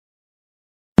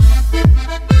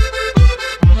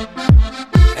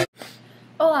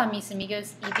Hola mis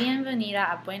amigos y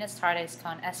bienvenida a Buenos Tardes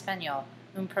con Espanol,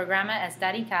 un programa es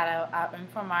dedicado a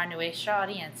informar nuestra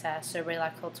audiencia sobre la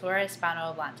cultura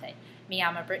hispanohablante. Me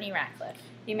llamo Brittany Ratcliffe.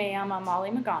 Y me llamo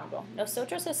Mollie McGonagill.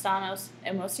 Nosotros estamos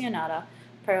emocionadas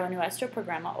por nuestro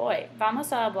programa hoy.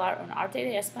 Vamos a hablar un arte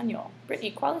de español.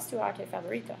 Brittany, ¿cuál es tu arte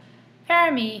favorito?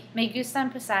 Para mí, me gustan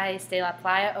pasajes de la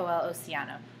playa o el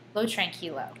océano, lo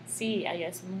tranquilo. Sí,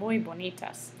 ellas muy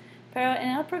bonitas. Pero en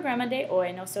el programa de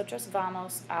hoy nosotros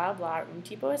vamos a hablar un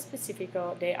tipo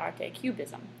específico de arte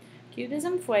cubism.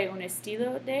 Cubism fue un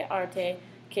estilo de arte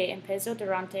que empezó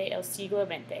durante el siglo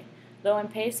XX. Lo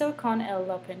empezó con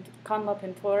la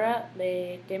pintura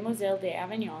Le Demoiselle de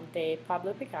Avignon de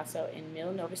Pablo Picasso en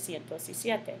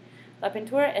 1907. La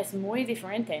pintura es muy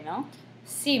diferente, ¿no?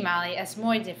 Sí, Molly, es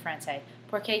muy diferente,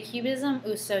 porque Cubism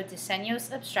usó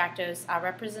diseños abstractos a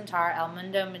representar el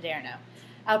mundo moderno.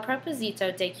 El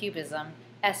propósito de Cubism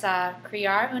es a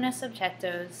crear unos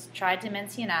objetos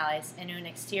tridimensionales en un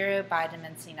exterior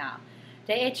bidimensional.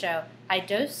 De hecho, hay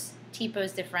dos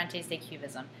tipos diferentes de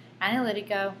Cubism,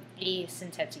 analítico y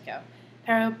sintético.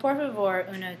 Pero por favor,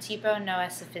 uno tipo no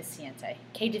es suficiente.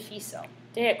 ¡Qué difícil!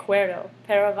 De acuerdo,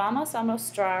 pero vamos a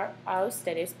mostrar a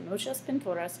ustedes muchas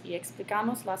pinturas y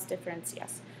explicamos las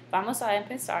diferencias. Vamos a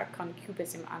empezar con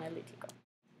cubism analítico.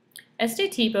 Este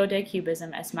tipo de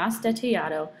cubism es más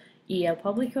detallado y el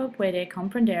público puede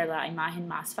comprender la imagen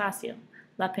más fácil.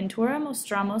 La pintura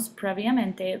mostramos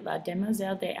previamente la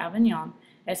Demoiselle de Avignon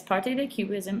es parte de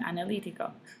cubism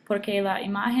analítico, porque la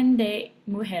imagen de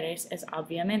mujeres es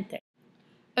obviamente.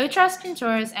 Otras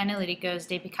pinturas analíticos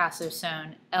de Picasso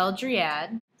son El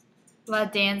Dryad, La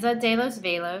Danza de los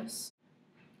Velos,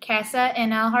 Casa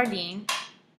en el Jardín,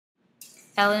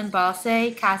 El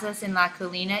Embalse, Casas en la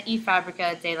Colina y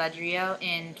Fábrica de Ladrillo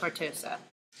en Tortosa,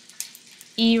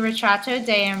 y Retrato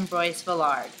de Ambroise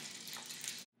Vollard.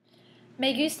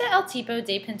 Me gusta el tipo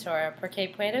de pintura porque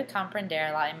puedo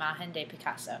comprender la imagen de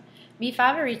Picasso. Mi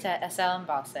favorita es El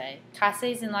Embalse,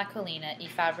 Casas en la Colina y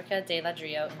Fábrica de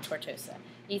Ladrillo en Tortosa.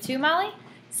 ¿Y tú, Mollie?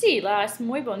 Sí, la es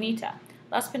muy bonita.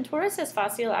 Las pinturas es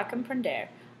fácil a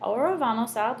comprender. Ahora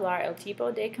vamos a hablar el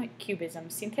tipo de cubism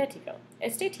sintético.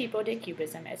 Este tipo de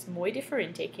cubism es muy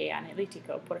diferente que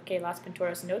analítico porque las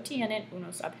pinturas no tienen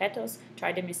unos objetos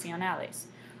tridimensionales.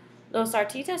 Los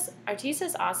artistas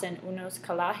hacen unos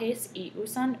collages y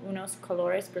usan unos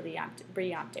colores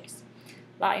brillantes.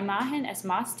 La imagen es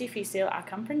más difícil a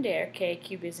comprender que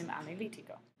cubism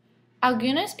analítico.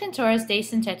 Algunas pinturas de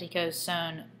sintéticos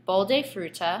son Bol de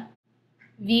Fruta,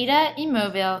 Vida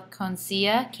Inmóvil con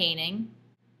Sia Caning,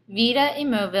 Vida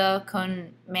Inmóvil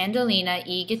con Mandolina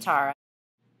y Guitarra,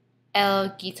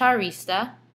 El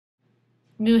Guitarrista,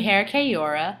 Mujer que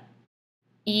Llora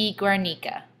y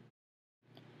Guernica.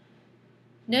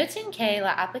 Noten que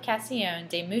la aplicación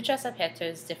de muchos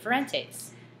objetos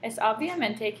diferentes. Es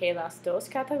obviamente que las dos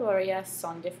categorías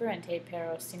son diferentes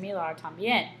pero similar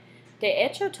también. De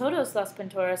hecho, todas las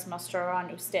pinturas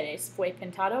mostrarán ustedes fue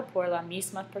pintado por la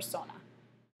misma persona.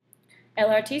 El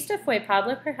artista fue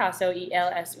Pablo Picasso y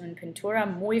él es un pintura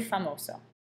muy famoso.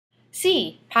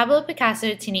 Sí, Pablo Picasso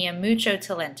tenía mucho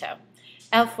talento.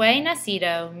 Él fue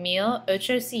nacido en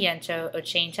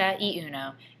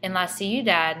 1881 en la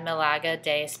ciudad Málaga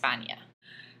de España.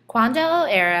 Cuando él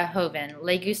era joven,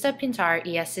 le gusta pintar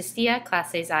y asistía a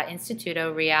clases al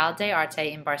Instituto Real de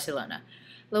Arte en Barcelona.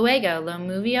 Luego lo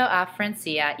movió a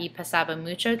Francia y pasaba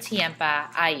mucho tiempo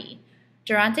ahí.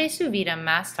 Durante su vida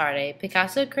más tarde,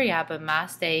 Picasso creaba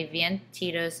más de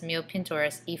 22,000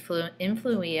 pinturas y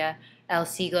influía el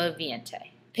siglo XX.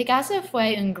 Picasso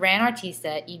fue un gran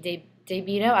artista y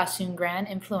debido a su gran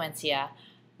influencia,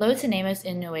 lo tenemos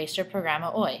en nuestro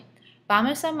programa hoy.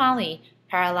 Vamos a Mollie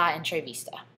para la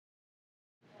entrevista.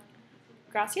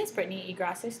 Gracias, Brittany, y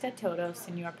gracias a todos,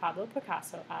 señor Pablo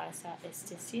Picasso, a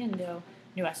asistiendo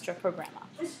nuestro programa.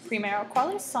 Primero,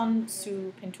 ¿cuáles son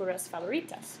sus pinturas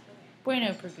favoritas?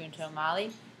 Bueno, preguntó Mollie.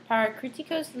 Para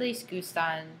críticos les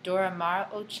gustan Dora Maar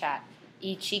o Chat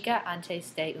y Chica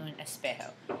antes de un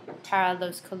espejo, para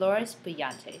los colores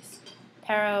brillantes.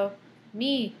 Pero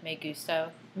me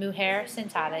gustó Mujer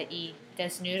sentada y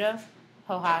desnudo,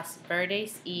 hojas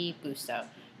verdes y busto,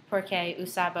 porque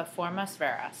usaba formas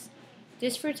raras.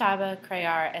 Disfrutaba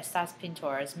crear estas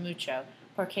pinturas mucho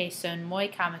porque son muy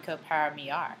cómico para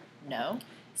mirar, ¿no?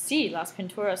 Sí, las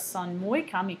pinturas son muy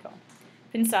cómico.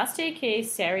 ¿Pensaste que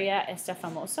sería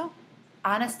famoso?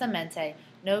 Honestamente,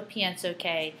 no pienso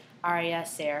que haría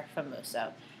ser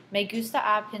famoso. Me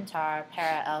gusta a pintar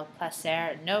para el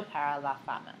placer, no para la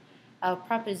fama. El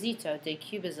propósito de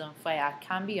Cubism fue a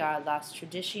cambiar las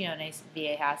tradiciones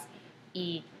viejas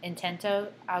y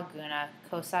intento alguna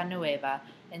cosa nueva,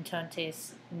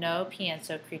 entonces no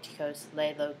pienso críticos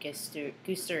le lo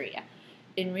gustaría.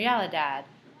 En realidad,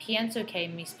 pienso que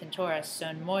mis pinturas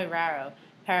son muy raros,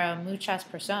 pero muchas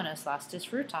personas las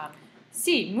disfrutan.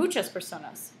 Sí, muchas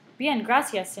personas. Bien,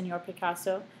 gracias, señor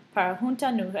Picasso, para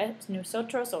juntar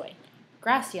nosotros hoy.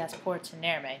 Gracias por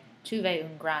tenerme. Tuve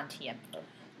un gran tiempo.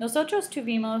 Nosotros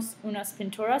tuvimos unas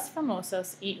pinturas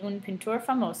famosas y un pintor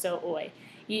famoso hoy,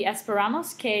 y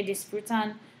esperamos que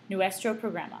disfrutan nuestro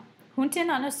programa.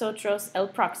 Junten a nosotros el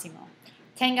próximo.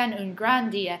 Tengan un gran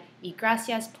día y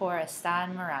gracias por estar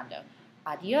mirando.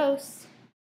 Adiós.